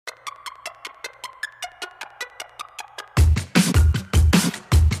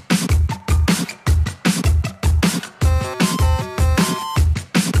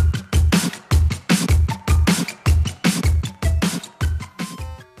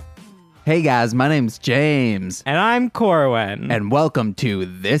Hey guys, my name's James. And I'm Corwin. And welcome to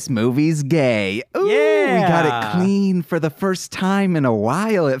This Movie's Gay. Ooh, Yeah. We got it clean for the first time in a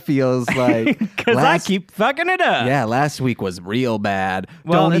while, it feels like. Because I keep fucking it up. Yeah, last week was real bad.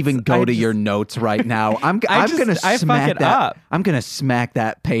 Well, Don't even go to just- your notes right now. I'm gonna I fuck smack it that. up. I'm gonna smack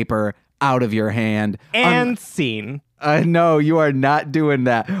that paper out of your hand. And scene. No, you are not doing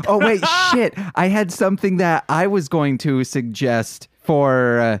that. Oh, wait, shit. I had something that I was going to suggest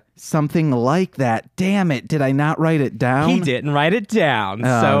for something like that. Damn it. Did I not write it down? He didn't write it down,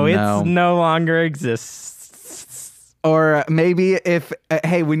 Oh, so no. it's no longer exists. Or maybe if,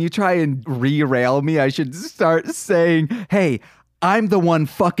 hey, when you try and re-rail me, I should start saying, hey, I'm the one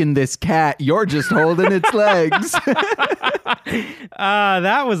fucking this cat. You're just holding its legs.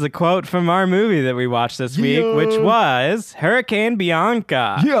 That was a quote from our movie that we watched this week, Yeah. which was Hurricane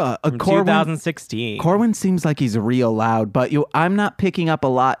Bianca. Yeah, from Corwin- 2016. Corwin seems like he's real loud, but I'm not picking up a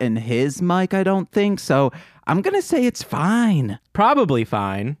lot in his mic, I don't think. So I'm going to say it's fine. Probably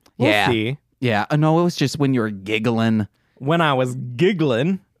fine. We'll see. Yeah, no, it was just when you were giggling. When I was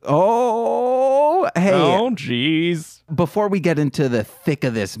giggling. Oh, hey. Oh, jeez. Before we get into the thick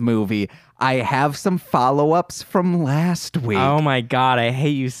of this movie, I have some follow-ups from last week. Oh my God, I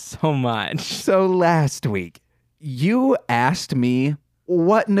hate you so much. So last week, you asked me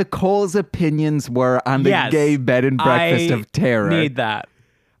what Nicole's opinions were on the Yes, gay bed and breakfast I of terror. Need that.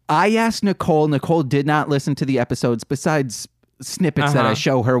 I asked Nicole. Nicole did not listen to the episodes besides snippets that I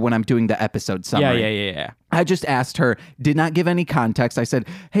show her when I'm doing the episode summary. Yeah. I just asked her, did not give any context. I said,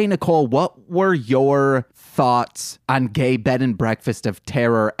 hey, Nicole, what were your thoughts on Gay Bed and Breakfast of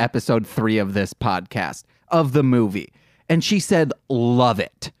Terror, episode 3 of this podcast, of the movie? And she said, love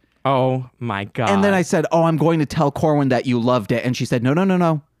it. Oh my God. And then I said, oh, I'm going to tell Corwin that you loved it. And she said,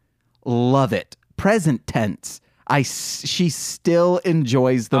 no. Love it. Present tense. She still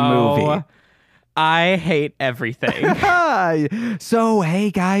enjoys the movie. I hate everything. Hi. So, hey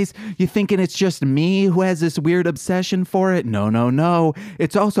guys, you thinking it's just me who has this weird obsession for it? No.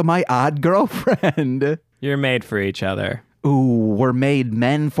 It's also my odd girlfriend. You're made for each other. Ooh, we're made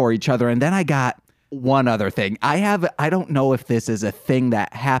men for each other. And then I got one other thing. I don't know if this is a thing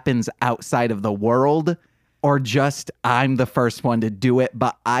that happens outside of the world or just I'm the first one to do it,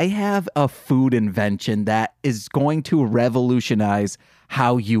 but I have a food invention that is going to revolutionize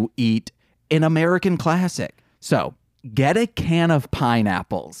how you eat an American classic. So, get a can of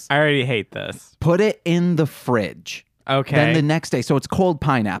pineapples. I already hate this. Put it in the fridge. Okay. Then the next day, so it's cold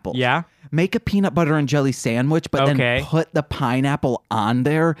pineapples. Yeah. Make a peanut butter and jelly sandwich, but Okay. then put the pineapple on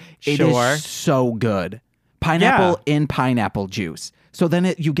there. It Sure. is so good. Pineapple in pineapple juice. So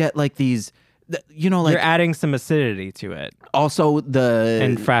then you get like these, like You're adding some acidity to it also the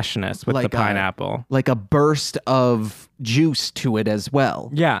and freshness with the like pineapple. like a burst of juice to it as well.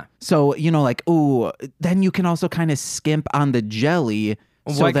 Yeah. So, like, ooh, then you can also kind of skimp on the jelly.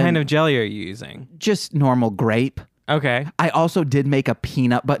 So What then kind of jelly are you using? just normal grape. Okay. I also did make a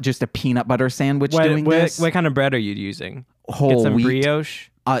peanut butter sandwich doing this. What kind of bread are you using? Whole Get some wheat. brioche?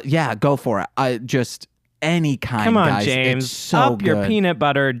 Yeah, go for it. Just any kind, Come on, guys. James. It's so Up your good. peanut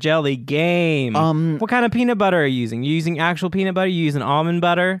butter jelly game. What kind of peanut butter are you using? You using actual peanut butter? You using almond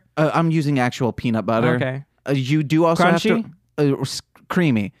butter? I'm using actual peanut butter. Okay. You do also Crunchy? have to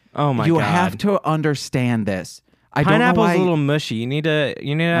creamy. Oh my You God. have to understand this. I Pineapple's don't know why, a little mushy. You need to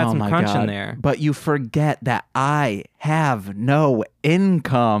add oh some my crunch God. in there. But you forget that I have no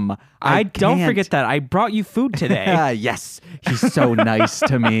income. I don't can't- forget that. I brought you food today. Yes, he's so nice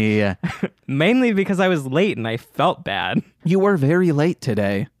to me. Mainly because I was late and I felt bad. You were very late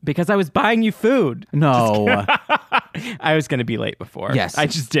today. Because I was buying you food. No. I was going to be late before. Yes. I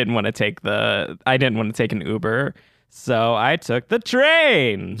just didn't want to take an Uber. So I took the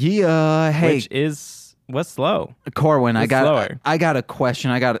train. Yeah. Hey, Which was slow. Corwin, I It's got slower. a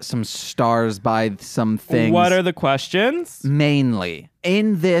question. I got some stars by some things. What are the questions? Mainly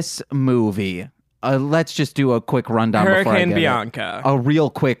in this movie? Let's just do a quick rundown. before I Hurricane get it. Bianca. A real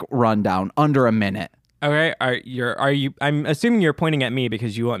quick rundown, under a minute. Okay. Are you? I'm assuming you're pointing at me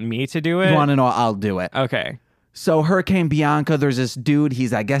because you want me to do it. You want to know? I'll do it. Okay. So Hurricane Bianca, there's this dude.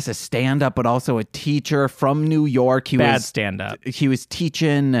 He's, I guess, a stand-up, but also a teacher from New York. Bad stand-up. He was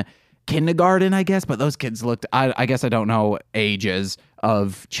teaching kindergarten, I guess, but those kids looked. I guess I don't know ages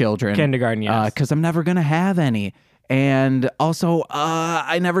of children. Kindergarten, yes. Because I'm never gonna have any. And also,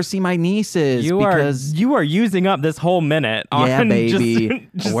 I never see my nieces You are using up this whole minute on Yeah, baby.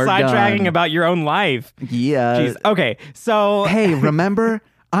 just We're sidetracking done. about your own life. Yeah. Jeez. Okay, so Hey, remember?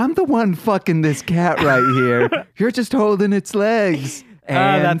 I'm the one fucking this cat right here. You're just holding its legs.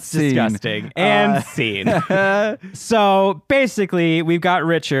 That's scene. disgusting. And scene. So basically, we've got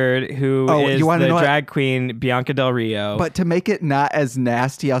Richard, who is the drag queen Bianca Del Rio. But to make it not as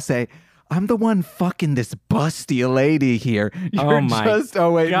nasty, I'll say, I'm the one fucking this busty lady here. You're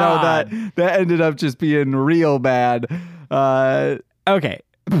oh wait, God. no, that ended up just being real bad. Okay,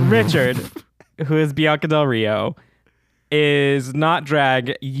 Richard, who is Bianca Del Rio, is not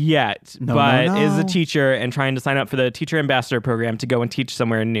drag yet, but is a teacher and trying to sign up for the teacher ambassador program to go and teach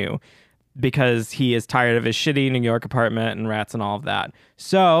somewhere new because he is tired of his shitty New York apartment and rats and all of that.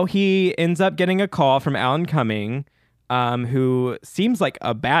 So he ends up getting a call from Alan Cumming, who seems like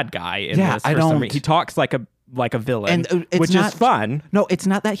a bad guy in this. He talks like a villain, which is fun. No, it's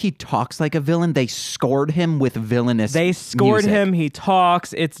not that he talks like a villain. They scored him with villainous They scored music. him. He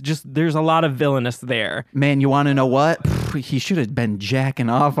talks. It's just, there's a lot of villainous there. Man, you want to know what? He should have been jacking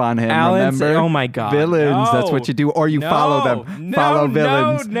off on him, Alan's, remember? Oh my God. Villains, that's what you do. Or you follow them. Follow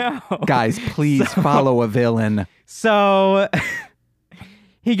villains. No. Guys, please follow a villain. So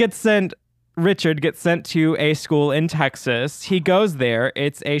Richard gets sent to a school in Texas. He goes there.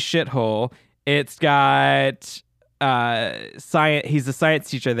 It's a shithole. It's got science. He's a science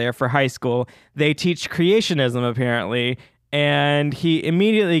teacher there for high school. They teach creationism, apparently. And he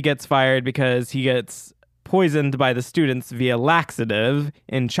immediately gets fired because he gets poisoned by the students via laxative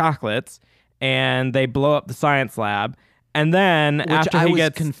in chocolates. And they blow up the science lab. And then after he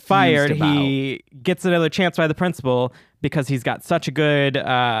gets fired, he gets another chance by the principal because he's got such a good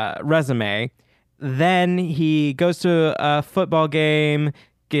resume. Then he goes to a football game,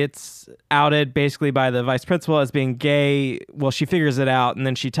 gets outed basically by the vice principal as being gay. Well, she figures it out, and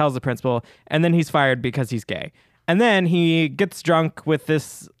then she tells the principal, and then he's fired because he's gay. And then he gets drunk with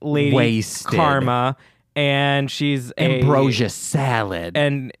this lady, Wasted. Karma, and she's Ambrosia Salad.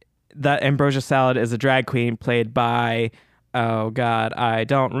 And that Ambrosia Salad is a drag queen played by, oh God, I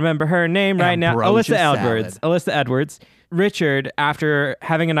don't remember her name right now. Alyssa Edwards. Richard, after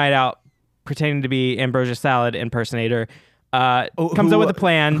having a night out pretending to be Ambrosia Salad impersonator, comes up with a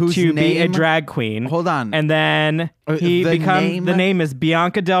plan to be a drag queen. Hold on. And then the name is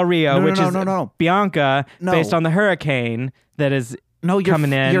Bianca Del Rio, which is Bianca based on the hurricane that is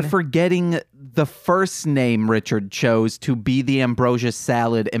coming in. You're forgetting the first name Richard chose to be the Ambrosia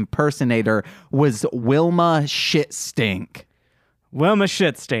Salad impersonator was Wilma Shitstink. Wilma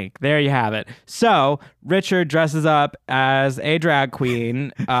Shitstink. There you have it. So Richard dresses up as a drag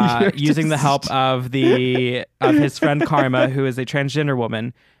queen using the help of his friend Karma, who is a transgender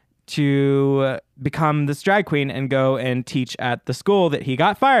woman, to become this drag queen and go and teach at the school that he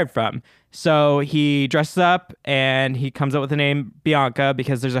got fired from. So he dresses up and he comes up with the name Bianca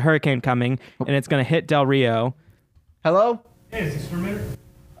because there's a hurricane coming and it's going to hit Del Rio. Hello? Hey, is this for a minute?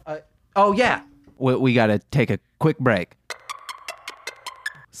 Oh, yeah. We got to take a quick break.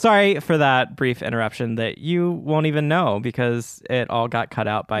 Sorry for that brief interruption that you won't even know because it all got cut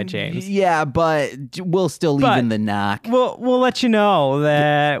out by James. Yeah, but we'll still leave in the knock. We'll let you know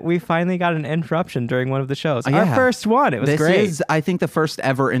that we finally got an interruption during one of the shows. Our first one. It was great. This is, I think, the first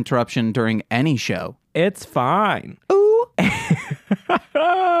ever interruption during any show. It's fine. Ooh.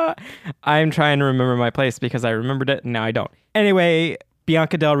 I'm trying to remember my place because I remembered it and now I don't. Anyway,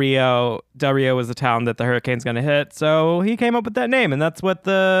 Bianca Del Rio. Del Rio was the town that the hurricane's going to hit, so he came up with that name, and that's what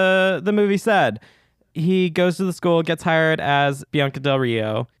the movie said. He goes to the school, gets hired as Bianca Del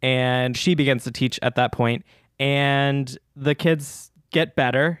Rio, and she begins to teach at that point, and the kids get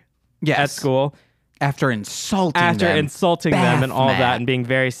better at school. After insulting them and all of that, and being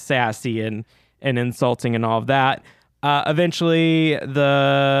very sassy and insulting and all of that. Eventually,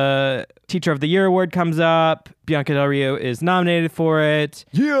 the Teacher of the Year award comes up. Bianca Del Rio is nominated for it.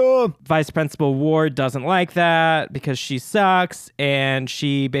 Yeah. Vice Principal Ward doesn't like that because she sucks, and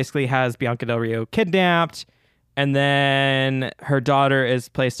she basically has Bianca Del Rio kidnapped, and then her daughter is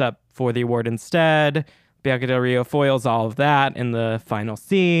placed up for the award instead. Bianca Del Rio foils all of that in the final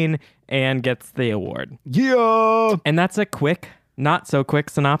scene and gets the award. Yeah. And that's a quick, not so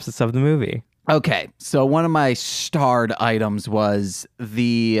quick synopsis of the movie. Okay, so one of my starred items was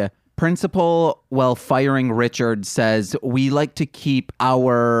the principal, while firing Richard, says, we like to keep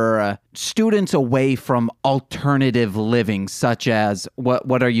our students away from alternative living, such as,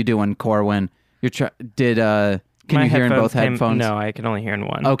 what are you doing, Corwin? Can you hear in both headphones? No, I can only hear in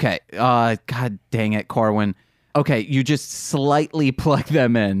one. Okay, God dang it, Corwin. Okay, you just slightly plug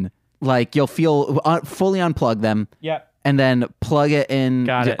them in. Like, you'll feel, fully unplug them. Yep. And then plug it in.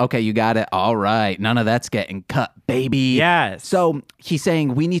 Got it. Okay, you got it. All right. None of that's getting cut, baby. Yes. So he's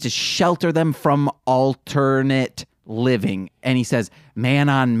saying we need to shelter them from alternate living. And he says, man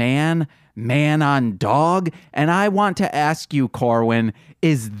on man, man on dog. And I want to ask you, Corwin,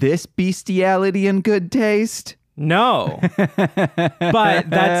 is this bestiality in good taste? No. But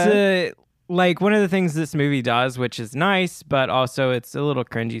that's like one of the things this movie does, which is nice, but also it's a little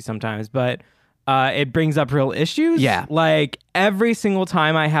cringy sometimes, but it brings up real issues. Yeah. Like every single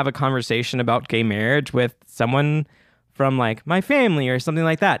time I have a conversation about gay marriage with someone from like my family or something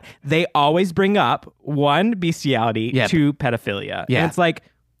like that, they always bring up one, bestiality, Yep. two, pedophilia. Yeah. And it's like,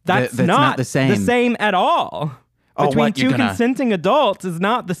 that's That's not the same. the same at all. Oh, Between what, you're two gonna- consenting adults is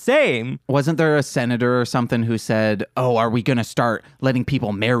not the same. Wasn't there a senator or something who said, oh, are we going to start letting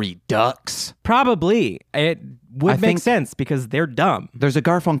people marry ducks? Probably. It would I make think- sense because they're dumb. There's a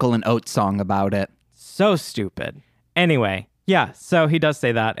Garfunkel and Oates song about it. So stupid. Anyway, yeah, so he does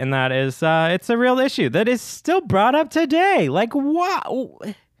say that, and that is, it's a real issue that is still brought up today. Like, wow.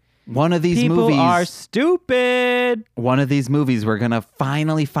 One of these People movies, are stupid. one of these movies, we're going to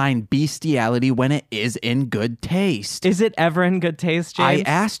finally find bestiality when it is in good taste. Is it ever in good taste, James? I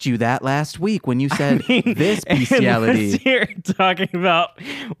asked you that last week when you said this bestiality. Unless you're talking about,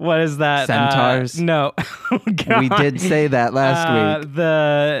 what is that? Centaurs? No. Oh, God. We did say that last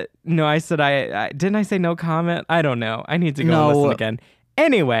week. No, I said didn't I say no comment? I don't know. I need to go No. listen again.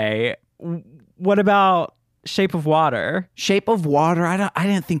 Anyway, what about Shape of Water? Shape of Water, I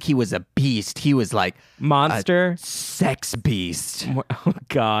didn't think he was a beast. He was like Monster? sex beast. Oh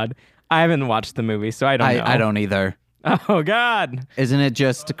God. I haven't watched the movie, so I don't know. I don't either. Oh God. Isn't it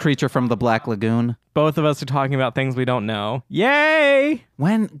just a creature from the Black Lagoon? Both of us are talking about things we don't know. Yay!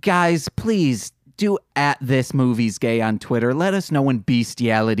 When, guys, please do at this movie's gay on Twitter. Let us know when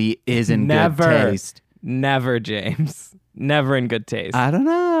bestiality is in Never. good taste. Never, James. Never in good taste. I don't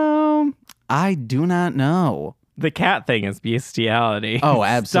know. I do not know. The cat thing is bestiality. Oh,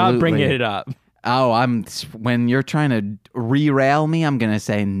 absolutely. Stop bringing it up. Oh, when you're trying to re-rail me, I'm going to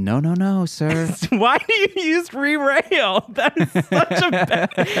say, no, sir. Why do you use re-rail? That is such a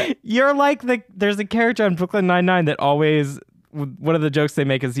bad... You're like there's a character on Brooklyn Nine-Nine that always... One of the jokes they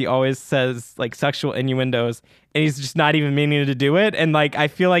make is he always says like sexual innuendos and he's just not even meaning to do it. And like, I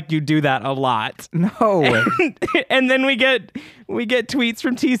feel like you do that a lot. No. And then we get tweets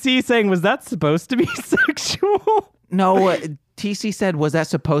from TC saying, was that supposed to be sexual? No, TC said, was that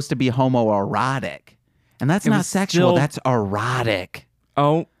supposed to be homoerotic? And that's not was sexual, still- that's erotic.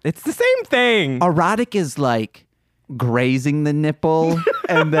 Oh, it's the same thing. Erotic is like grazing the nipple,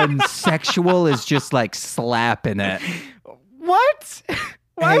 and then sexual is just like slapping it. What?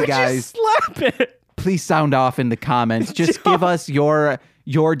 Why Hey, would guys. you slap it? Please sound off in the comments. Just give us your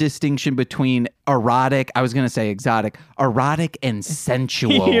distinction between erotic, I was going to say exotic, erotic and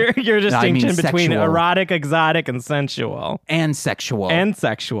sensual. Your distinction I mean between sexual. erotic, exotic, and sensual. And sexual. And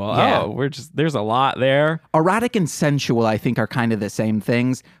sexual. Yeah. Oh, there's a lot there. Erotic and sensual, I think, are kind of the same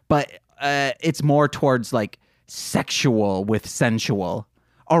things, but it's more towards like sexual with sensual.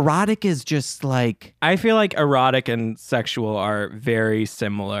 Erotic is just like... I feel like erotic and sexual are very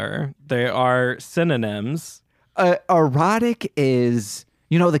similar. They are synonyms. Erotic is...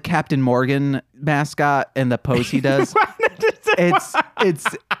 You know the Captain Morgan mascot and the pose he does? It's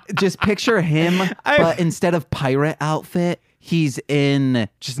just picture him, but instead of pirate outfit, he's in...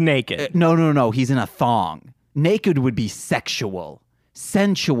 Just naked. No. He's in a thong. Naked would be sexual.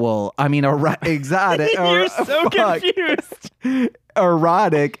 Sensual, I mean, exotic. You're so confused.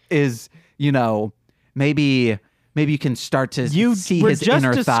 Erotic is, maybe you can start to see were his just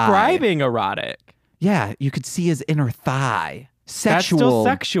inner thigh. describing erotic. Yeah, you could see his inner thigh. That's Sexual. still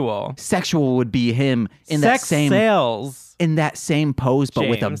sexual. Sexual would be him in Sex that same sales. in that same pose, but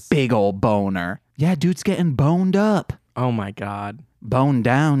with a James. big old boner. Yeah, dude's getting boned up, Oh my God. boned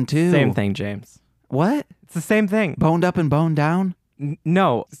down too. Same thing, James. What? It's the same thing. Boned up and boned down?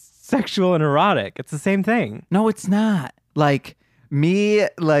 No, sexual and erotic. It's the same thing. No, it's not. Like me,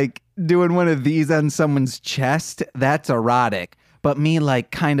 like doing one of these on someone's chest. That's erotic. But me,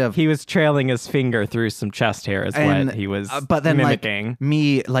 like, kind of. He was trailing his finger through some chest hair is what he was but then mimicking. like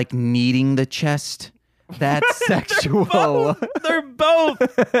me like kneading the chest, that's sexual. They're both.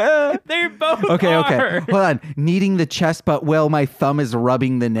 They both Okay, are. hold on, kneading the chest, but my thumb is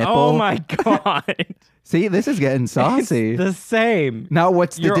rubbing the nipple. Oh my God. See, this is getting saucy. It's the same. Now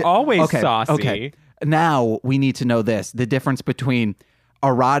what's the You're always saucy. Okay, now we need to know the difference between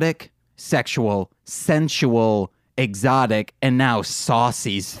erotic, sexual, sensual, exotic, and now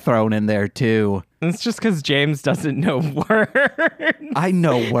saucy's thrown in there too. It's just because James doesn't know words. I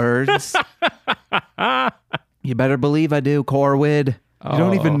know words. You better believe I do, Corwid. You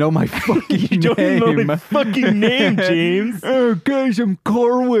don't even know my fucking name. fucking name, James. Oh, guys, I'm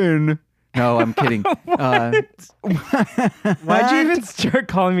Corwin. No, I'm kidding. Why'd you even start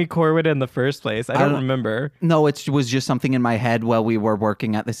calling me Corwin in the first place? I don't remember. No, it was just something in my head while we were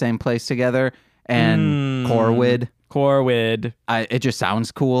working at the same place together. And Corwid. Corwid. It just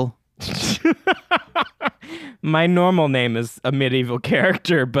sounds cool. My normal name is a medieval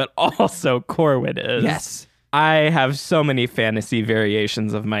character, but also Corwid is. Yes. I have so many fantasy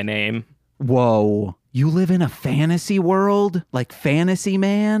variations of my name. Whoa. You live in a fantasy world? Like Fantasy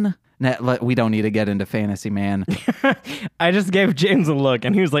Man? We don't need to get into Fantasy Man. I just gave James a look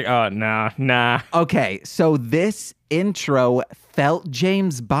and he was like, oh, nah. Okay, so this intro felt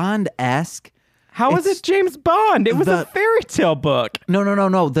James Bond-esque. How was it James Bond? It was a fairy tale book.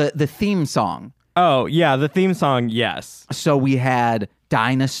 No. The theme song. Oh, yeah, the theme song, yes. So we had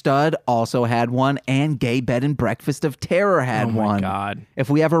Dinah Stud also had one, and Gay Bed and Breakfast of Terror had one. Oh my God. If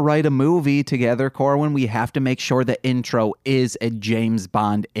we ever write a movie together, Corwin, we have to make sure the intro is a James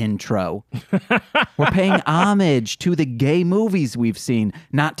Bond intro. We're paying homage to the gay movies we've seen,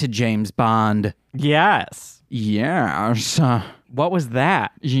 not to James Bond. Yes. Yes. What was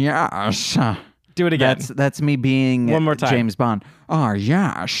that? Yes. Do it again. That's me being one more time. James Bond. Oh,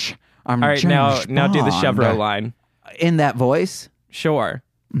 yes. I'm all right, James now do the Bond. Chevrolet line. In that voice? Sure.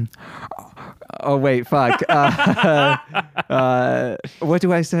 Oh, wait, fuck. What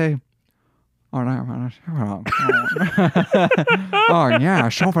do I say? Oh,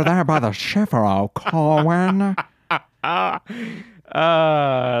 yes, over there by the Chevrolet, Corwin. That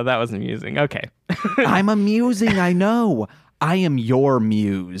was amusing. Okay. I'm amusing, I know. I am your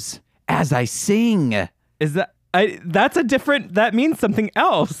muse as I sing. Is that... that means something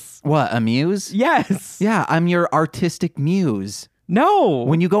else. What, a muse? Yes. Yeah, I'm your artistic muse. No.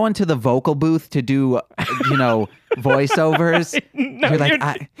 When you go into the vocal booth to do, voiceovers, No, you're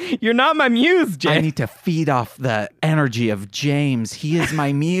like, you're not my muse, James. I need to feed off the energy of James. He is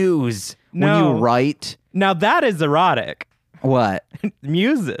my muse. No. When you write. Now that is erotic. What?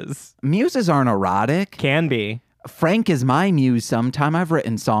 Muses. Muses aren't erotic. Can be. Frank is my muse sometime. I've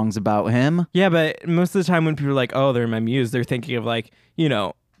written songs about him. Yeah, but most of the time when people are like, oh, they're my muse, they're thinking of like,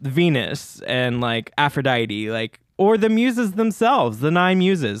 Venus and like Aphrodite, or the muses themselves, the 9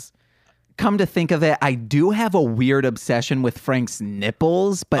 muses. Come to think of it, I do have a weird obsession with Frank's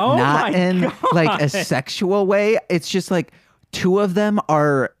nipples, but Oh not my in God. like a sexual way. It's just like 2 of them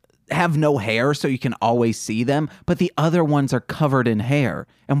have no hair, so you can always see them, but the other ones are covered in hair.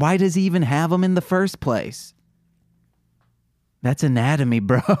 And why does he even have them in the first place? That's anatomy,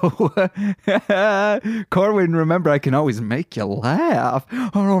 bro. Corwin, remember, I can always make you laugh.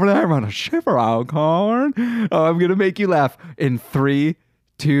 Oh, over there, I'm on a shiver out, Corn. Oh, I'm going to make you laugh in 3,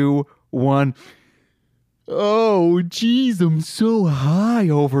 2, 1. Oh, geez, I'm so high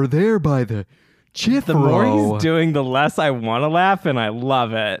over there by the Chifro. The more he's doing, the less I want to laugh, and I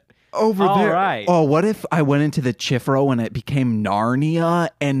love it. Over All there. right. Oh, what if I went into the Chifro and it became Narnia,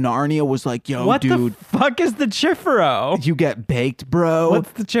 and Narnia was like, yo, What dude, the fuck is the Chifro? you get baked, bro.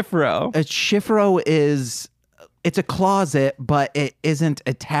 What's the Chifro? A Chifro it's a closet, but it isn't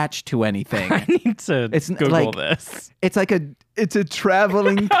attached to anything. I need to It's Google like- this. It's like it's a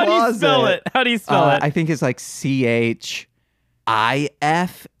traveling How do you closet. spell it? How do you spell it? I think it's like CHIF.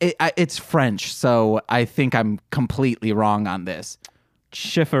 It's French, so I think I'm completely wrong on this.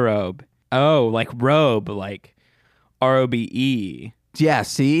 Chifferobe. Oh, like robe, like ROBE. Yeah,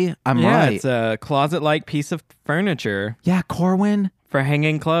 see? I'm Yeah, right. it's a closet-like piece of furniture Yeah, Corwin. for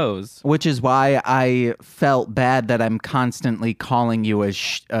hanging clothes. Which is why I felt bad that I'm constantly calling you a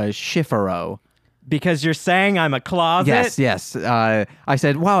Chifero. Because you're saying I'm a closet? Yes. I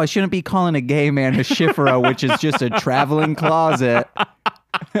said, wow, I shouldn't be calling a gay man a Chifero, which is just a traveling closet.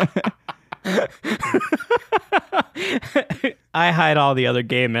 I hide all the other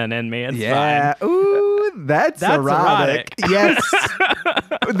gay men in me. It's Yeah. fine. Ooh, that's erotic. Yes.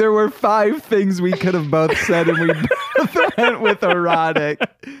 There were 5 things we could have both said, and we both went with erotic.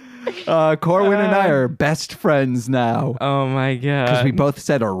 Corwin and I are best friends now. Oh my god. Because we both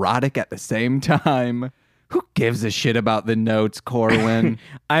said erotic at the same time. Who gives a shit about the notes, Corwin?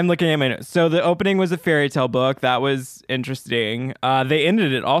 I'm looking at my notes. So the opening was a fairy tale book. That was interesting. They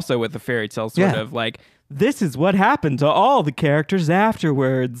ended it also with a fairy tale, sort of like, this is what happened to all the characters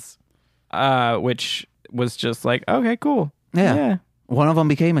afterwards. Which was just like, okay, cool. Yeah. One of them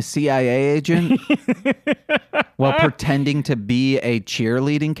became a CIA agent while pretending to be a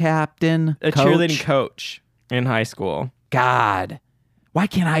cheerleading captain. Cheerleading coach in high school. God, why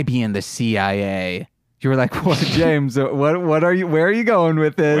can't I be in the CIA? You were like, what, James? What are you? Where are you going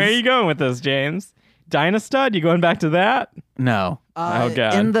with this? Where are you going with this, James? Dinah Stud? You going back to that? No. Oh,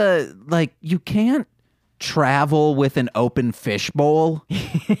 God. In the, you can't travel with an open fishbowl.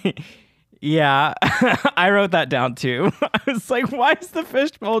 Yeah, I wrote that down too. I was like, why is the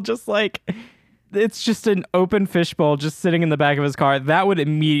fishbowl just like, it's just an open fishbowl just sitting in the back of his car? That would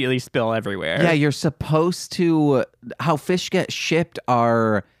immediately spill everywhere. Yeah, you're supposed to, how fish get shipped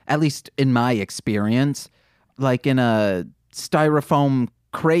are, at least in my experience, like in a styrofoam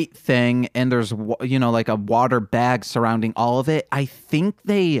crate thing, and there's, like a water bag surrounding all of it. I think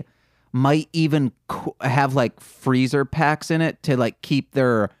they might even have like freezer packs in it to like keep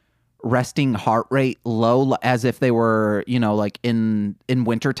their resting heart rate low, as if they were, like in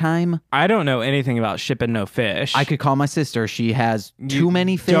wintertime. I don't know anything about shipping no fish. I could call my sister. She has too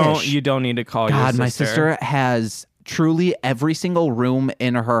many fish. You don't need to call your God, sister. my sister has truly every single room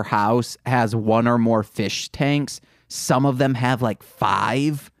in her house has one or more fish tanks. Some of them have like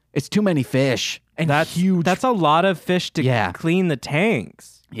 5. It's too many fish. And That's huge. That's a lot of fish to Yeah. clean the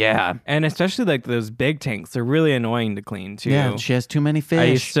tanks. Yeah. And especially like those big tanks, they're really annoying to clean too. Yeah, she has too many fish. I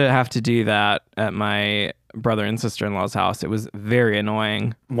used to have to do that at my brother and sister-in-law's house. It was very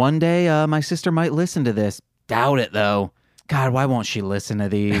annoying. One day, my sister might listen to this. Doubt it, though. God, why won't she listen to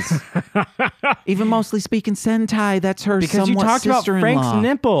these? Even Mostly Speaking Sentai, that's her Because you somewhat talked about sister-in-law. Frank's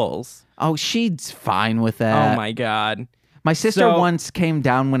nipples. Oh, she's fine with that. Oh my God. My sister So- once came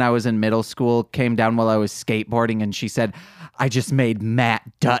down when I was in middle school, came down while I was skateboarding, and she said, I just made Matt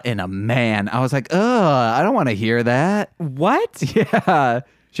Dutton a man. I was like, ugh, I don't want to hear that. What? Yeah.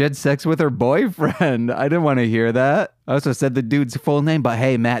 She had sex with her boyfriend. I didn't want to hear that. I also said the dude's full name, but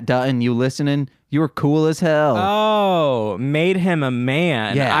hey, Matt Dutton, you listening? You were cool as hell. Oh, made him a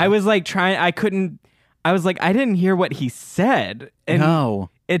man. Yeah. I was like I was like, I didn't hear what he said. And No.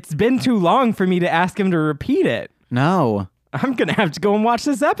 it's been too long for me to ask him to repeat it. No. I'm going to have to go and watch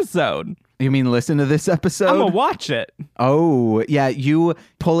this episode. You mean listen to this episode? I'm going to watch it. Oh, yeah. You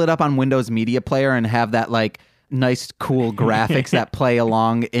pull it up on Windows Media Player and have that like nice, cool graphics that play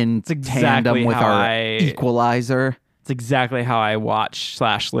along in exactly tandem with how our I- equalizer. It's exactly how I watch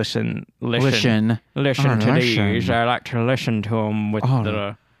 / listen Listen. to Listen. these. I like to listen to them with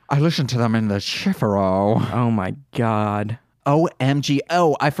the... I listened to them in the Chiffero. Oh my God. OMG.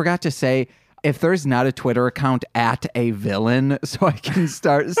 Oh, I forgot to say, if there's not a Twitter account at a villain, so I can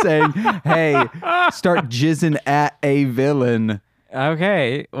start saying, hey, start jizzing at a villain.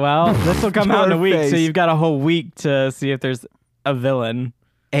 Okay, well, this will come out in a week, so face. you've got a whole week to see if there's a villain.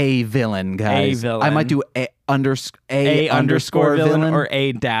 A villain, guys. A villain. I might do a underscore villain or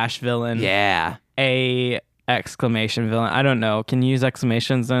a dash villain. Yeah. A exclamation villain. I don't know. Can you use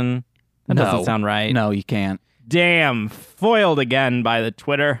exclamations in? That No. doesn't sound right. No, you can't. Damn, foiled again by the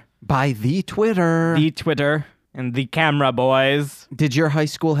Twitter. By the Twitter. The Twitter and the camera boys. Did your high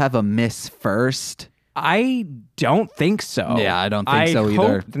school have a Miss First? I don't think so. Yeah, I don't think so either. I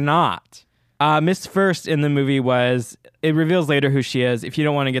hope not. Miss First in the movie it reveals later who she is. If you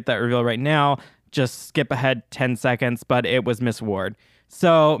don't want to get that reveal right now, just skip ahead 10 seconds, but it was Miss Ward.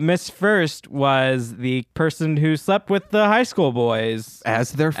 So Miss First was the person who slept with the high school boys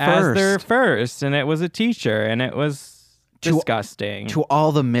As their as their first. first, and it was a teacher, and it was disgusting. To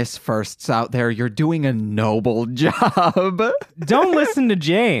all the Miss Firsts out there, you're doing a noble job. Don't listen to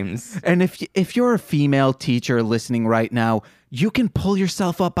James. And if you're a female teacher listening right now, you can pull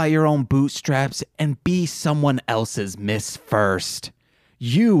yourself up by your own bootstraps and be someone else's Miss First.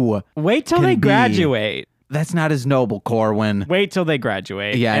 You Wait till can they be- graduate. That's not as noble, Corwin. Wait till they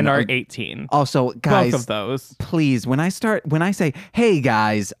graduate Yeah, and I know. are 18. Also, guys, Both of those. please, when I say, hey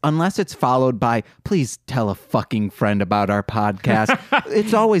guys, unless it's followed by, please tell a fucking friend about our podcast.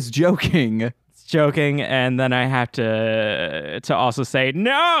 It's always joking. Joking, and then I have to also say,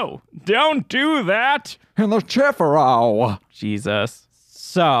 no, don't do that. And the Chiffero. Jesus.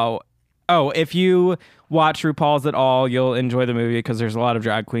 So, if you watch RuPaul's at all, you'll enjoy the movie because there's a lot of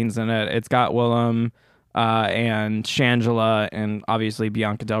drag queens in it. It's got Willem and Shangela and obviously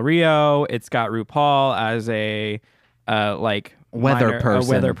Bianca Del Rio. It's got RuPaul as a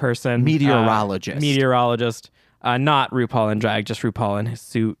weather person, meteorologist. Not RuPaul in drag, just RuPaul in his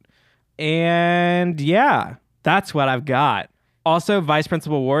suit. And yeah, that's what I've got. Also, Vice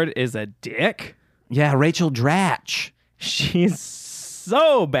Principal Ward is a dick. Yeah, Rachel Dratch. She's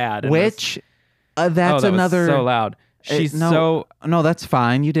so bad. In Which, that's that another. was so loud. She's no, that's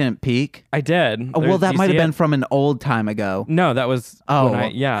fine. You didn't peek. I did. Oh, well, that you might have see been it? from an old time ago. No, that was. Oh,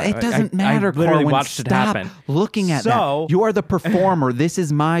 when it doesn't matter. I literally Corwin. watched Stop it happen. looking at So- that. You are the performer. This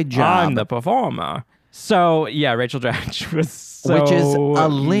is my job. I'm the performer. So yeah, Rachel Dratch was so. Which is a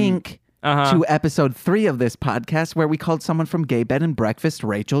link Uh-huh. to episode 3 of this podcast where we called someone from Gay Bed and Breakfast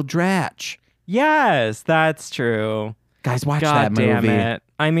Rachel Dratch. Yes, that's true. Guys, watch God that movie. damn it.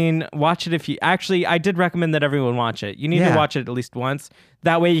 I mean, watch it if you... Actually, I did recommend that everyone watch it. You need to watch it at least once.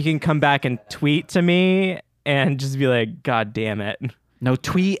 That way you can come back and tweet to me and just be like, God damn it. No,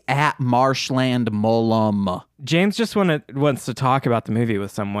 tweet at Marshland Mullum. James just wants to talk about the movie with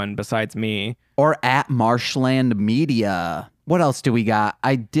someone besides me. Or at Marshland Media. What else do we got?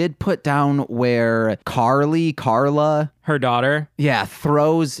 I did put down where Carla, Her daughter.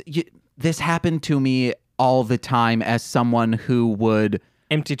 throws... This happened to me all the time as someone who would...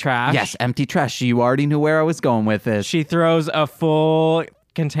 Empty trash. Yes, empty trash. You already knew where I was going with this. She throws a full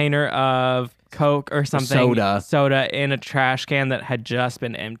container of Coke or something. Soda in a trash can that had just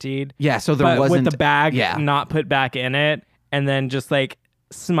been emptied. Yeah, so there but wasn't... with the bag not put back in it, and then just like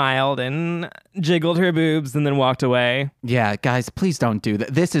smiled and jiggled her boobs and then walked away. Yeah, guys, please don't do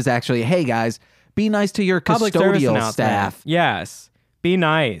that. This is actually, hey guys, be nice to your Public service custodial announcement. staff. Yes. Be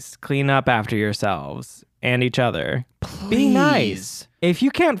nice. Clean up after yourselves and each other. Please. Be nice. If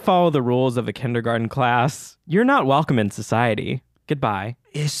you can't follow the rules of a kindergarten class, you're not welcome in society. Goodbye.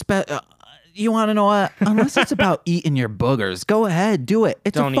 You want to know what? Unless it's about eating your boogers, go ahead, do it.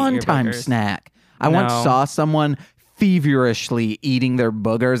 It's Don't a eat fun your time boogers. snack. I once No. saw someone feverishly eating their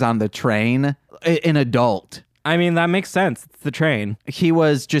boogers on the train, an adult. I mean, that makes sense. It's the train. He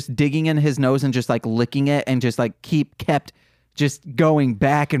was just digging in his nose and just like licking it and just like kept just going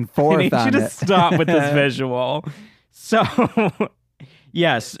back and I forth need on you to it. stop with this visual. So,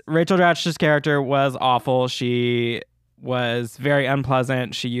 yes, Rachel Dratch's character was awful. She was very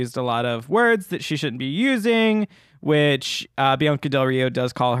unpleasant. She used a lot of words that she shouldn't be using, which Bianca Del Rio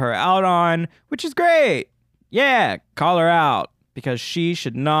does call her out on, which is great. Yeah, call her out because she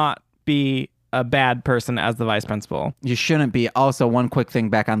should not be a bad person as the vice principal. You shouldn't be. Also, one quick thing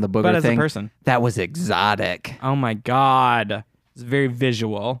back on the booger But as thing. a person. That was exotic. Oh my God. It's very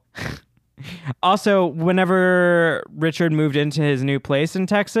visual. Also, whenever Richard moved into his new place in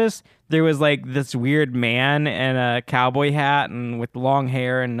Texas, there was like this weird man in a cowboy hat and with long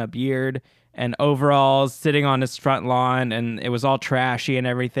hair and a beard and overalls sitting on his front lawn, and it was all trashy and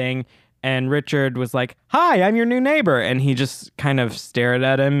everything. And Richard was like, "Hi, I'm your new neighbor." And he just kind of stared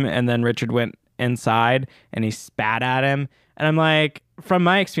at him, and then Richard went inside and he spat at him. And I'm like, from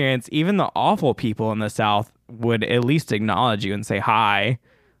my experience, even the awful people in the South would at least acknowledge you and say hi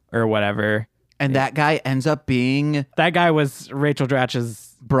or whatever. And that guy ends up being That guy was Rachel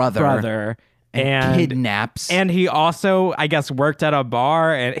Dratch's brother and kidnaps. And he also, I guess, worked at a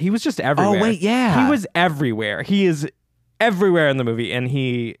bar, and he was just everywhere. Oh, wait, yeah. He was everywhere. He is everywhere in the movie, and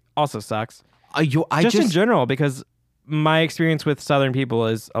he also sucks. Just in general, because my experience with Southern people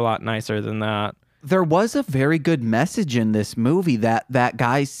is a lot nicer than that. There was a very good message in this movie that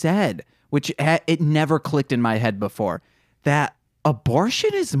guy said, which it never clicked in my head before, that abortion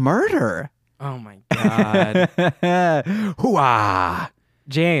is murder. Oh my God. Hooah.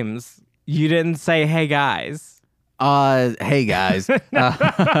 James, you didn't say, hey, guys. Hey guys.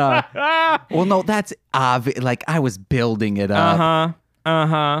 Well, no, that's obvious. Like, I was building it up.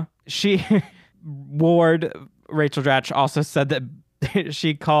 She, Ward, Rachel Dratch also said that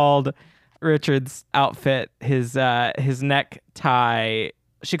she called Richard's outfit his necktie.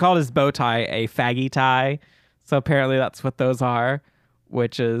 She called his bow tie a faggy tie. So apparently that's what those are,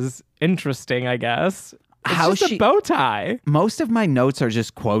 which is interesting, I guess. It's just a bow tie. Most of my notes are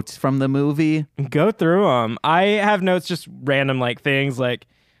just quotes from the movie. Go through them. I have notes, just random like things like,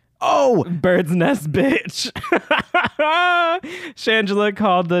 oh, bird's nest bitch. Shangela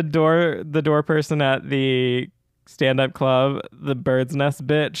called the door person at the stand-up club the bird's nest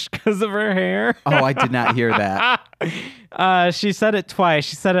bitch because of her hair. Oh, I did not hear that. She said it twice.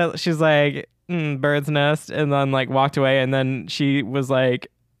 She said it. She's like, bird's nest, and then like walked away, and then she was like,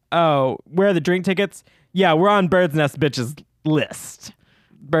 oh, where are the drink tickets? Yeah, we're on bird's nest bitch's list.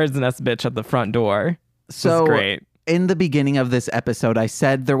 Bird's nest bitch at the front door. So great. In the beginning of this episode, I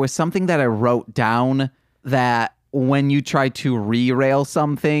said there was something that I wrote down that when you try to re-rail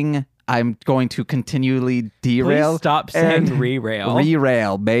something, I'm going to continually derail. Please stop saying re-rail.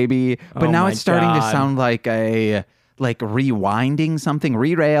 Re-rail, baby. But now my it's starting to God. sound like rewinding something.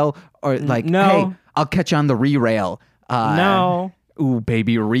 Re-rail or like, No. hey, I'll catch you on the re-rail. No. Ooh,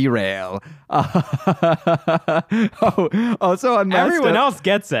 baby, re-rail. Also on Everyone else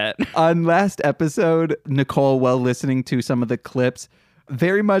gets it. on last episode, Nicole, while listening to some of the clips,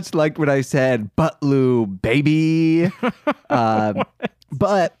 very much liked what I said, butt lube, baby.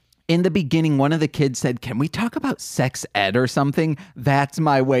 But in the beginning, one of the kids said, can we talk about sex ed or something? That's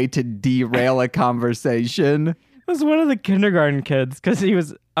my way to derail a conversation. It was one of the kindergarten kids because he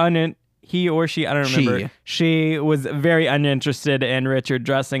was he or she, I don't remember. She was very uninterested in Richard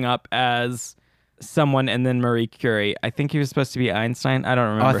dressing up as someone and then Marie Curie. I think he was supposed to be Einstein. I don't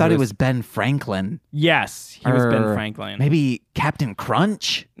remember. Oh, I thought who it was Ben Franklin. Yes, he was Ben Or Franklin. Maybe Captain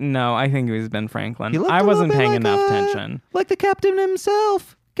Crunch? No, I think it was Ben Franklin. He looked I a wasn't little bit paying like enough attention. Like the captain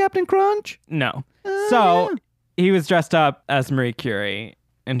himself, Captain Crunch. No. Yeah. So he was dressed up as Marie Curie,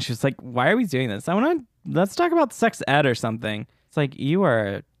 and she was like, "Why are we doing this? Let's talk about sex ed or something." It's like, you are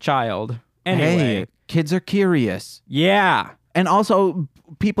a child. Anyway. Hey, kids are curious. Yeah. And also,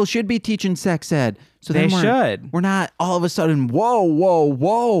 people should be teaching sex ed. So They then should. We're not all of a sudden,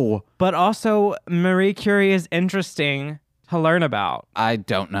 whoa. But also, Marie Curie is interesting to learn about. I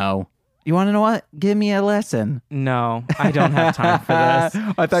don't know. You want to know what? Give me a lesson. No, I don't have time for this.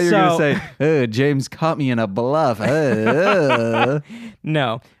 I thought you were going to say, oh, James caught me in a bluff.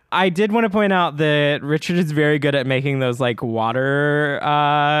 No. I did want to point out that Richard is very good at making those like water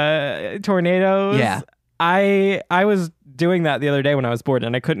tornadoes. Yeah. I was doing that the other day when I was bored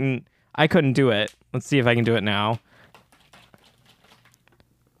and I couldn't do it. Let's see if I can do it now.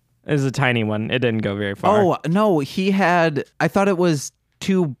 It was a tiny one. It didn't go very far. Oh, no, I thought it was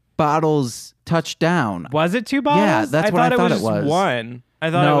 2 bottles touched down. Was it 2 bottles? Yeah, that's what I thought it was. One. I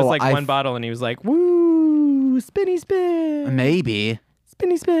thought it was like one bottle and he was like, woo, spinny spin. Maybe.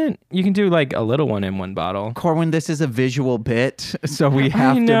 Spinny spin. You can do like a little one in one bottle. Corwin, this is a visual bit, so we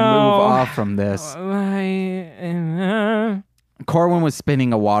have to move off from this. Corwin was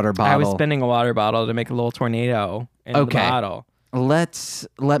spinning a water bottle. I was spinning a water bottle to make a little tornado in the bottle. I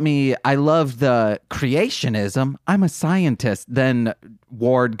love the creationism. I'm a scientist. Then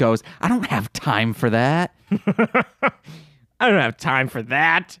Ward goes, I don't have time for that. I don't have time for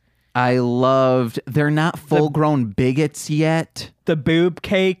that. I loved, they're not full-grown bigots yet. The boob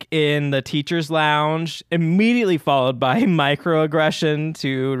cake in the teacher's lounge, immediately followed by microaggression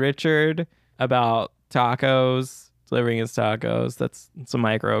to Richard about tacos, delivering his tacos. That's a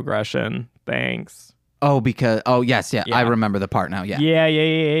microaggression. Thanks. Oh, yes, yeah. I remember the part now, yeah.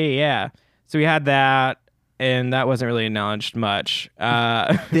 Yeah. So we had that, and that wasn't really acknowledged much.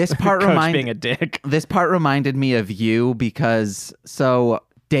 This part being a dick. This part reminded me of you because,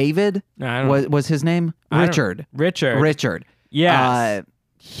 David was his name? Richard. Richard. Yes.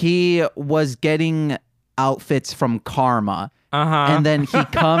 He was getting outfits from Karma. Uh-huh. And then he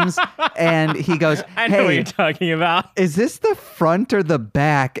comes and he goes, I know what you're talking about. Is this the front or the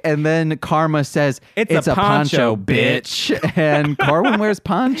back? And then Karma says, it's a poncho, bitch. And Corwin wears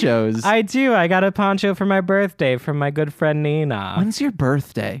ponchos. I do. I got a poncho for my birthday from my good friend Nina. When's your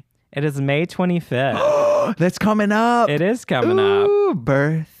birthday? It is May 25th. That's coming up. It is coming up.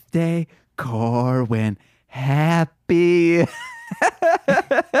 Birthday, Corwin. Happy.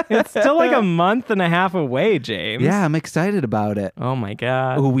 It's still like a month and a half away, James. Yeah, I'm excited about it. Oh my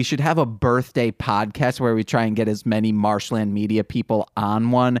God. Ooh, we should have a birthday podcast where we try and get as many Marshland Media people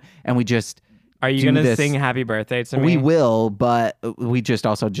on one, and we just Are you going to sing happy birthday to me? We will, but we just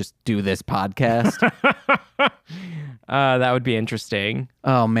do this podcast. That would be interesting.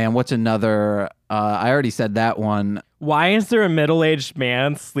 Oh man, what's another? I already said that one. Why is there a middle-aged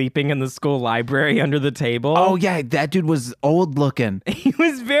man sleeping in the school library under the table? Oh yeah, that dude was old looking. He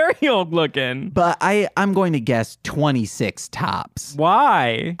was very old looking. But I'm going to guess 26 tops.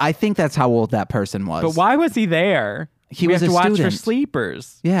 Why? I think that's how old that person was. But why was he there? He we was have to a watch student. for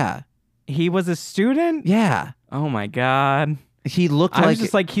sleepers. Yeah. He was a student? Yeah. Oh my God. He looked I was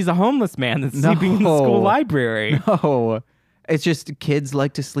just like, he's a homeless man that's sleeping in the school library. No. It's just kids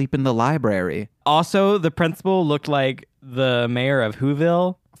like to sleep in the library. Also, the principal looked like the mayor of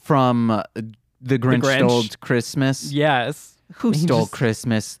Whoville. From The Grinch Grinch. Stole Christmas. Yes. Who stole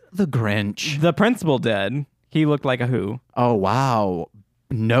Christmas? The Grinch. The principal did. He looked like a who. Oh, wow.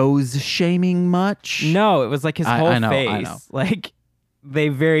 Nose shaming much? No, it was like his whole I know. face. Like, they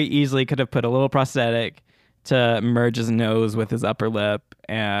very easily could have put a little prosthetic to merge his nose with his upper lip,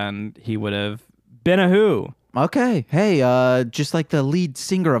 and he would have been a who. Okay. Hey, just like the lead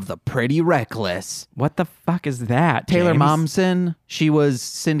singer of the Pretty Reckless. What the fuck is that, Taylor James? Momsen. She was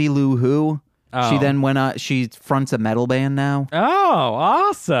Cindy Lou Who. Oh. She then went on. She fronts a metal band now. Oh,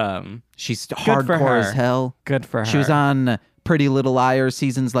 awesome. She's for hardcore her. as hell. Good for her. She was on Pretty Little Liars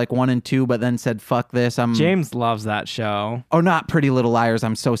seasons like 1 and 2, but then said, fuck this. James loves that show. Oh, not Pretty Little Liars.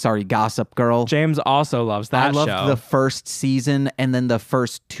 I'm so sorry. Gossip Girl. James also loves that show. I loved the first season and then the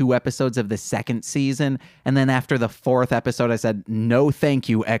first 2 episodes of the second season. And then after the 4th episode, I said, no, thank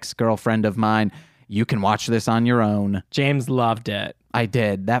you, ex-girlfriend of mine. You can watch this on your own. James loved it. I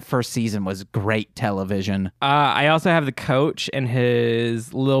did. That first season was great television. I also have the coach and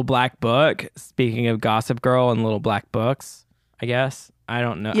his little black book. Speaking of Gossip Girl and little black books, I guess. I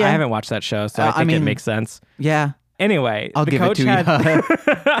don't know. Yeah. I haven't watched that show, so I think it makes sense. Yeah. Anyway, I'll the give it coach to had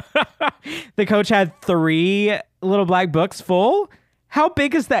you. the coach had 3 little black books full. How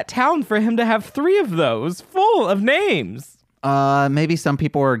big is that town for him to have 3 of those full of names? Maybe some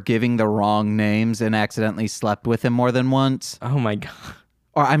people were giving the wrong names and accidentally slept with him more than once. Oh my God.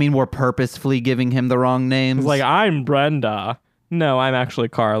 Or, I mean, were purposefully giving him the wrong names. It's like, I'm Brenda. No, I'm actually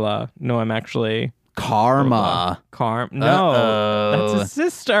Carla. No, I'm actually Karma. No, Uh-oh. that's his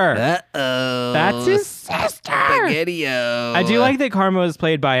sister. Uh-oh. That's his sister. Spaghetti-o. I do like that Karma was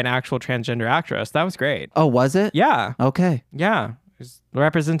played by an actual transgender actress. That was great. Oh, was it? Yeah. Okay. Yeah. There's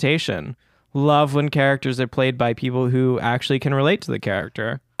representation. Love when characters are played by people who actually can relate to the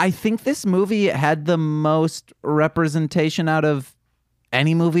character. I think this movie had the most representation out of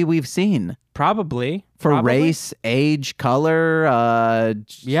any movie we've seen. Probably. For Probably. race, age, color.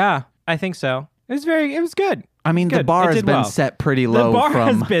 Yeah, I think so. It was good. I mean, the Good. bar It has did been well. set pretty The low bar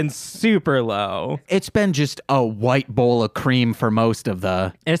from... has been super low. It's been just a white bowl of cream for most of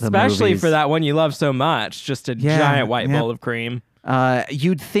the Especially movies. for that one you love so much. Just a Yeah, giant white yeah. bowl of cream.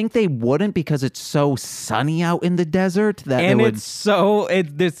 You'd think they wouldn't because it's so sunny out in the desert that And they would...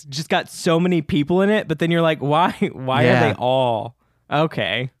 it's just got so many people in it, but then you're like, why are Yeah. they all?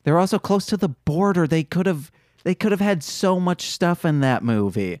 Okay. They're also close to the border. They could have had so much stuff in that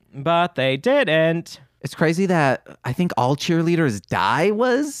movie. But they didn't. It's crazy that I think All Cheerleaders Die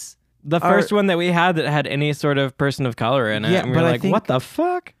was... The first one that we had that had any sort of person of color in it. Yeah, and we but were I like, think- what the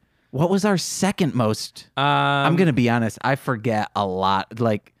fuck? What was our second most? I'm going to be honest. I forget a lot.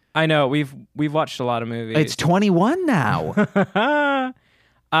 Like, I know we've watched a lot of movies. it's 21 now.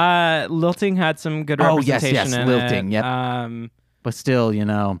 Lilting had some good Oh, yes, representation yes, in Lilting, it. yep. But still,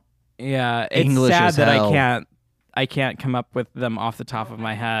 Yeah, it's English sad as that hell. I can't come up with them off the top of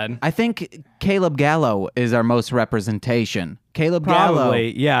my head. I think Caleb Gallo is our most representation. Caleb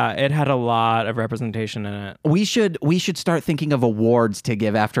Probably, yeah. It had a lot of representation in it. Gallo. We should start thinking of awards to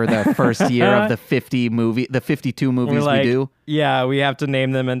give after the first year of the 52 movies We're like, we do. Yeah, we have to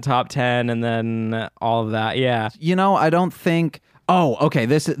name them in top 10 and then all of that. Yeah. I don't think... Oh, okay,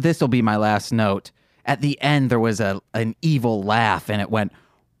 this will be my last note. At the end, there was an evil laugh, and it went...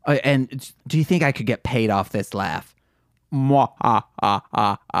 and do you think I could get paid off this laugh? Mwah, ah, ah,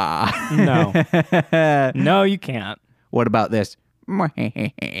 ah, ah. No. No, you can't. What about this?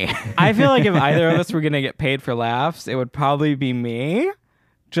 I feel like if either of us were going to get paid for laughs, it would probably be me,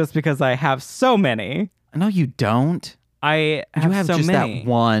 just because I have so many. No, you don't. I have, You have so just many. that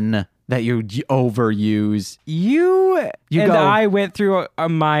one that you overuse. You and go- I went through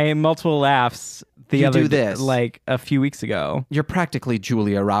my multiple laughs the You other do this. like a few weeks ago. You're practically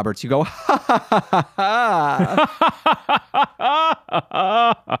Julia Roberts. You go, ha ha ha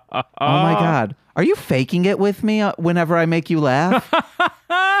ha. Oh my God. Are you faking it with me whenever I make you laugh?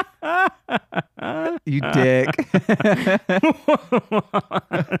 You dick.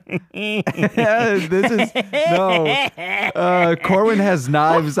 This is, no. Corwin has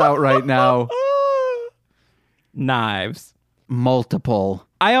knives out right now. Knives. Multiple.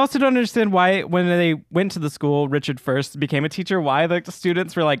 I also don't understand why, when they went to the school, Richard first became a teacher, why the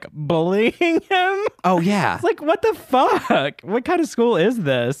students were like bullying him. Oh, yeah. It's like, what the fuck? What kind of school is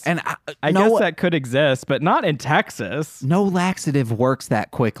this? And I guess that could exist, but not in Texas. no laxative works that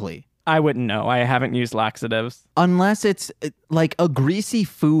quickly. I wouldn't know. I haven't used laxatives. Unless it's like a greasy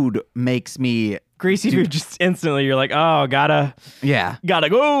food makes me... Greasy food, just instantly, you're like, oh, gotta Yeah.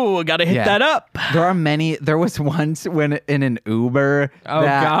 go, gotta hit Yeah. that up. There was once when in an Uber Oh,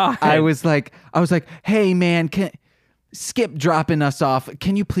 that God. I was like, hey man, Skip dropping us off.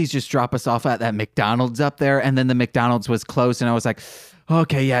 Can you please just drop us off at that McDonald's up there? And then the McDonald's was closed and I was like,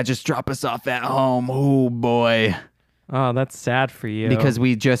 okay, yeah, just drop us off at home. Oh boy. Oh, that's sad for you. Because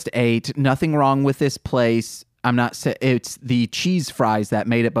we just ate. Nothing wrong with this place. It's the cheese fries that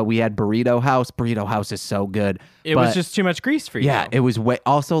made it, but we had Burrito House. Burrito House is so good. it was just too much grease for you. Yeah, it was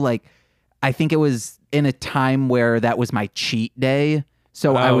also like, I think it was in a time where that was my cheat day.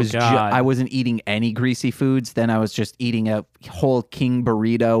 So I Oh, was God. I wasn't eating any greasy foods. Then I was just eating a whole king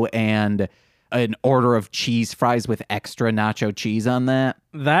burrito and an order of cheese fries with extra nacho cheese on that.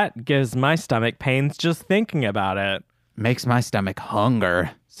 That gives my stomach pains just thinking about it. Makes my stomach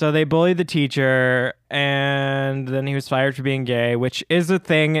hunger. So they bullied the teacher, and then he was fired for being gay, which is a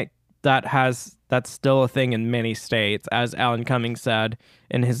thing that's still a thing in many states, as Alan Cummings said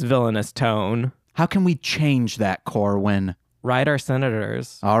in his villainous tone. How can we change that, Corwin? Write our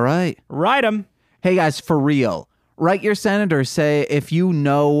senators. All right. Write them. Hey guys, for real, Write your senator, say if you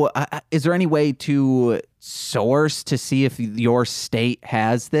know, is there any way to source to see if your state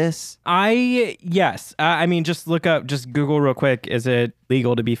has this? Yes. I mean, just Google real quick. Is it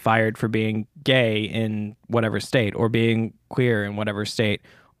legal to be fired for being gay in whatever state or being queer in whatever state?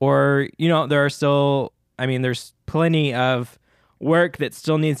 Or, there's plenty of work that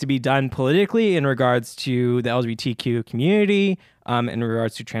still needs to be done politically in regards to the LGBTQ community, in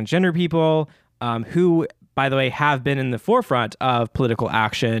regards to transgender people, who, by the way, have been in the forefront of political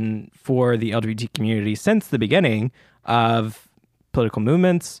action for the LGBT community since the beginning of political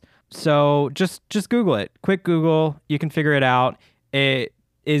movements. So just Google it. Quick Google. You can figure it out. It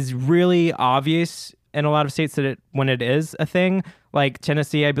is really obvious in a lot of states that when it is a thing, like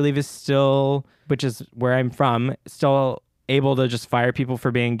Tennessee, I believe is still, which is where I'm from, still able to just fire people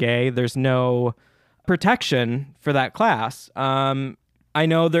for being gay. There's no protection for that class. I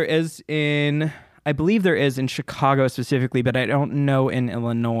know I believe there is in Chicago specifically, but I don't know in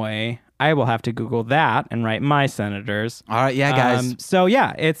Illinois. I will have to Google that and write my senators. All right, yeah, guys. So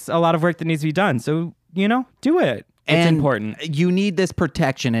yeah, it's a lot of work that needs to be done. So, do it. It's important. You need this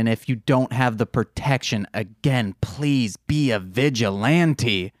protection, and if you don't have the protection, again, please be a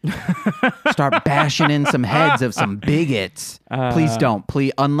vigilante. Start bashing in some heads of some bigots. Please don't.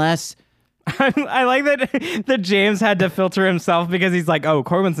 Please, unless... I like that James had to filter himself because he's like, oh,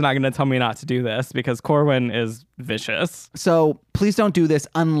 Corwin's not going to tell me not to do this because Corwin is vicious. So please don't do this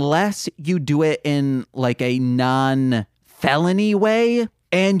unless you do it in like a non-felony way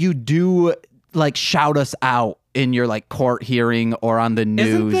and you do like shout us out in your like court hearing or on the news.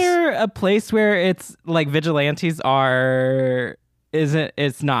 Isn't there a place where it's like vigilantes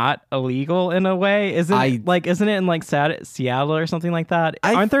it's not illegal in a way? Isn't it in like Seattle or something like that?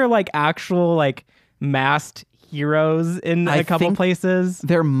 Aren't there like actual like masked heroes in a couple places?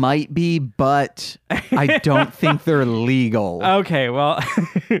 There might be, but I don't think they're legal. Okay, well,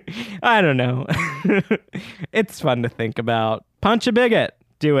 I don't know. It's fun to think about. Punch a bigot.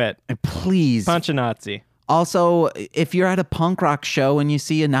 Do it. Please. Punch a Nazi. Also, if you're at a punk rock show and you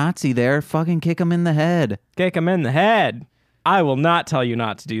see a Nazi there, fucking kick him in the head. Kick him in the head. I will not tell you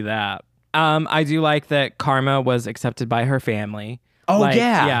not to do that. I do like that Karma was accepted by her family. Oh,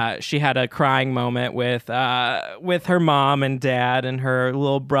 yeah. Yeah, she had a crying moment with her mom and dad and her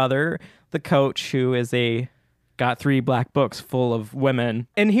little brother, the coach, who got 3 black books full of women.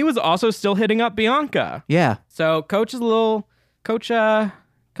 And he was also still hitting up Bianca. Yeah. So Coach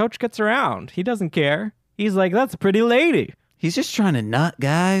gets around. He doesn't care. He's like, that's a pretty lady. He's just trying to nut,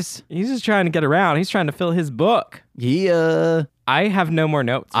 guys. He's just trying to get around. He's trying to fill his book. Yeah. I have no more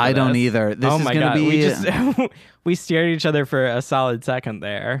notes. I don't either. This is going to be... We stared at each other for a solid second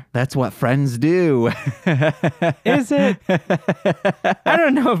there. That's what friends do. Is it? I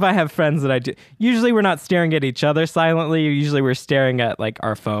don't know if I have friends that I do. Usually we're not staring at each other silently. Usually we're staring at like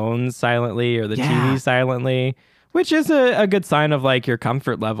our phones silently or the TV silently, which is a good sign of like your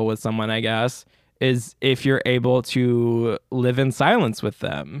comfort level with someone, I guess, is if you're able to live in silence with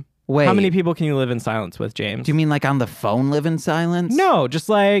them. Wait. How many people can you live in silence with, James? Do you mean like on the phone live in silence? No, just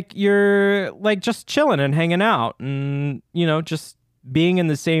like you're like just chilling and hanging out and, just being in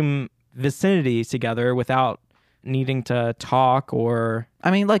the same vicinity together without needing to talk or...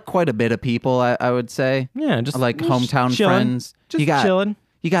 I mean, like quite a bit of people, I would say. Yeah, just like hometown chilling. friends. Just chilling.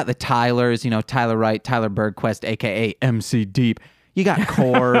 You got the Tylers, Tyler Wright, Tyler Bergquist, a.k.a. MC Deep. You got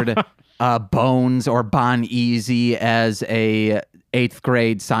Cord, Bones, or Bon Easy, as a 8th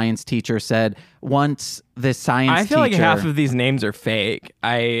grade science teacher said. Once the science teacher... I feel like half of these names are fake.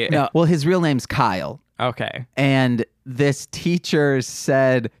 No, well, his real name's Kyle. Okay. And this teacher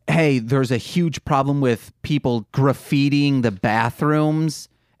said, hey, there's a huge problem with people graffitiing the bathrooms,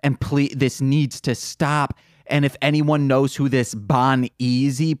 and this needs to stop. And if anyone knows who this Bon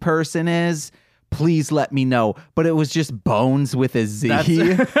Easy person is, please let me know. But it was just Bones with a Z.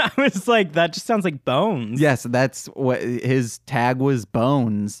 I was like, that just sounds like Bones. Yes, that's what his tag was,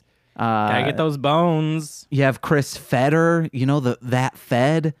 Bones. Gotta get those bones. You have Chris Feder, that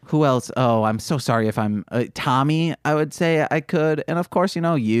Fed. Who else? Oh, I'm so sorry if I'm... Tommy, I would say I could. And of course, you,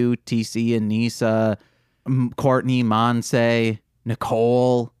 TC and Nisa, Courtney, Monse,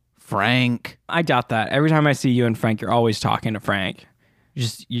 Nicole, Frank. I doubt that. Every time I see you and Frank, you're always talking to Frank. You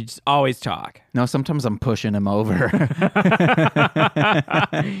just always talk. No, sometimes I'm pushing him over.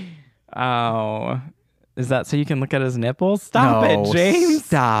 Oh, is that so you can look at his nipples? Stop it, James.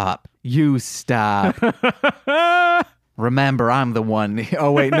 Stop. You stop. Remember, I'm the one.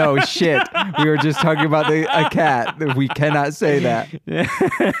 Oh, wait, no, shit. We were just talking about a cat. We cannot say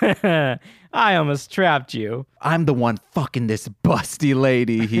that. I almost trapped you. I'm the one fucking this busty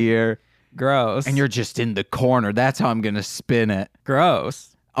lady here. Gross. And you're just in the corner. That's how I'm going to spin it.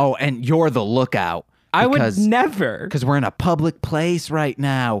 gross. Oh, and you're the lookout. I would never. Because we're in a public place right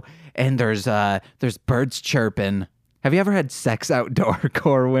now, and there's birds chirping. Have you ever had sex outdoor,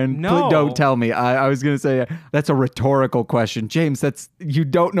 Corwin? No. Please don't tell me. I was going to say that's a rhetorical question. James, you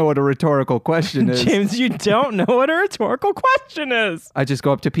don't know what a rhetorical question is. James, you don't know what a rhetorical question is. I just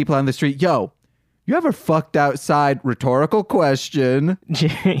go up to people on the street. Yo, you ever fucked outside? Rhetorical question.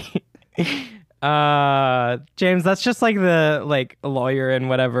 James, that's just like the lawyer in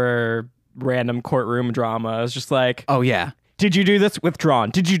whatever random courtroom drama. It's just like, Oh, yeah. did you do this? Withdrawn.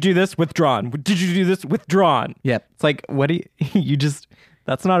 Did you do this? Withdrawn. Did you do this? Withdrawn. Yep. It's like, what do you just,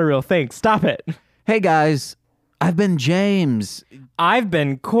 that's not a real thing. Stop it. Hey, guys. I've been James. I've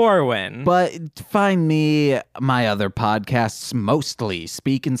been Corwin. But find me, my other podcasts, mostly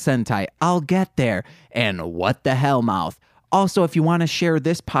Speak and Sentai. I'll get there. And What the Hell Mouth. Also, if you want to share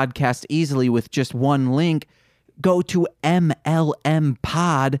this podcast easily with just one link, go to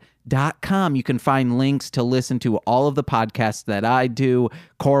mlmpod.com. You can find links to listen to all of the podcasts that I do.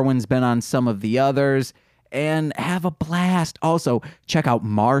 Corwin's been on some of the others. And have a blast. Also, check out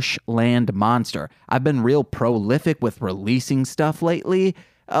Marshland Monster. I've been real prolific with releasing stuff lately.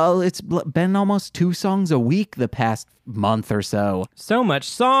 It's been almost 2 songs a week the past month or so. So much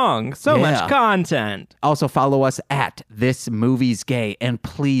song, so much content. Also, follow us at This Movie's Gay, and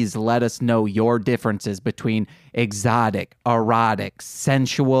please let us know your differences between exotic, erotic,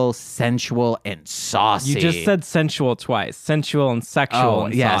 sensual, and saucy. You just said sensual twice. Sensual and sexual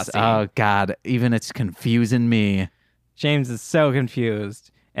and yes. saucy. Oh, God. Even it's confusing me. James is so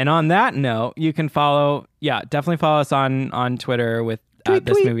confused. And on that note, you can definitely follow us on Twitter with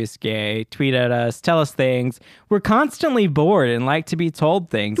This Movie's Gay. Tweet at us, tell us things. We're constantly bored and like to be told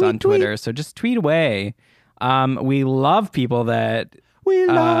things on Twitter, so just tweet away. We love people that We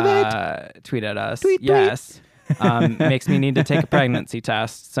love it. Tweet at us. Tweet. Yes. Makes me need to take a pregnancy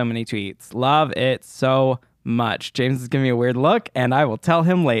test. So many tweets. Love it so much. James is giving me a weird look, and I will tell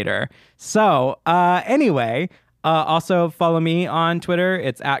him later. So anyway, also follow me on Twitter.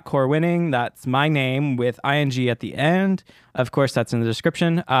 It's at Corwinning. That's my name with ing at the end. Of course, that's in the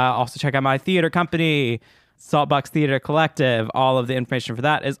description. Also check out my theater company, Saltbox Theater Collective. All of the information for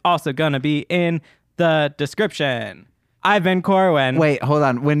that is also going to be in the description. I've been Corwin. Wait, hold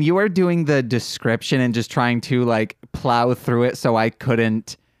on. When you were doing the description and just trying to plow through it so I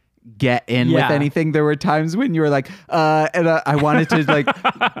couldn't get in with anything, there were times when you were like, and I wanted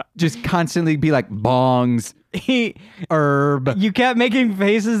to just constantly be like bongs, herb. You kept making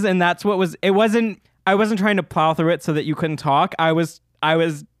faces, and that's what was. It wasn't. I wasn't trying to plow through it so that you couldn't talk. I was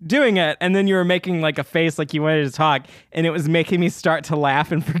doing it, and then you were making like a face like you wanted to talk, and it was making me start to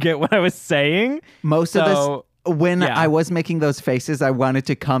laugh and forget what I was saying. Most of this. When I was making those faces, I wanted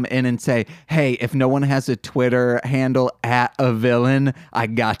to come in and say, hey, if no one has a Twitter handle at a villain, I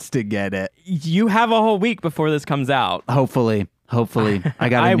gots to get it. You have a whole week before this comes out. Hopefully. I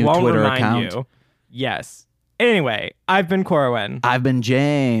got a new Twitter account. You. Yes. Anyway, I've been Corwin. I've been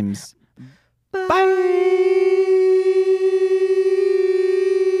James. Bye.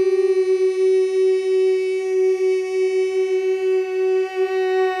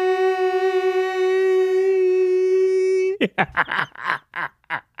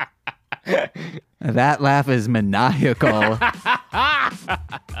 That laugh is maniacal.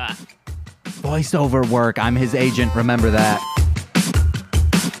 Voiceover work. I'm his agent. Remember that.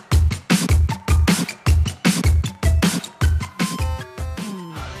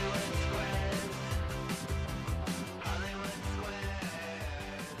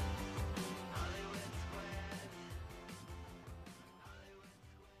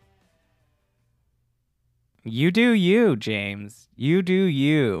 You do you, James. You do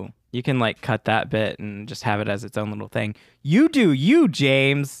you. You can cut that bit and just have it as its own little thing. You do you,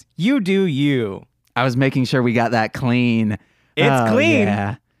 James. You do you. I was making sure we got that clean. It's clean.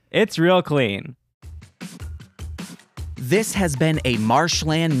 Yeah. It's real clean. This has been a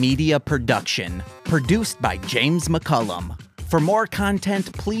Marshland Media production, produced by James McCullum. For more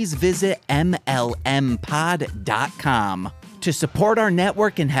content, please visit mlmpod.com. To support our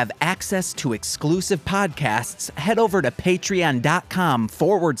network and have access to exclusive podcasts, head over to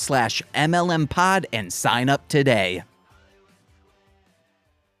patreon.com/MLMpod and sign up today.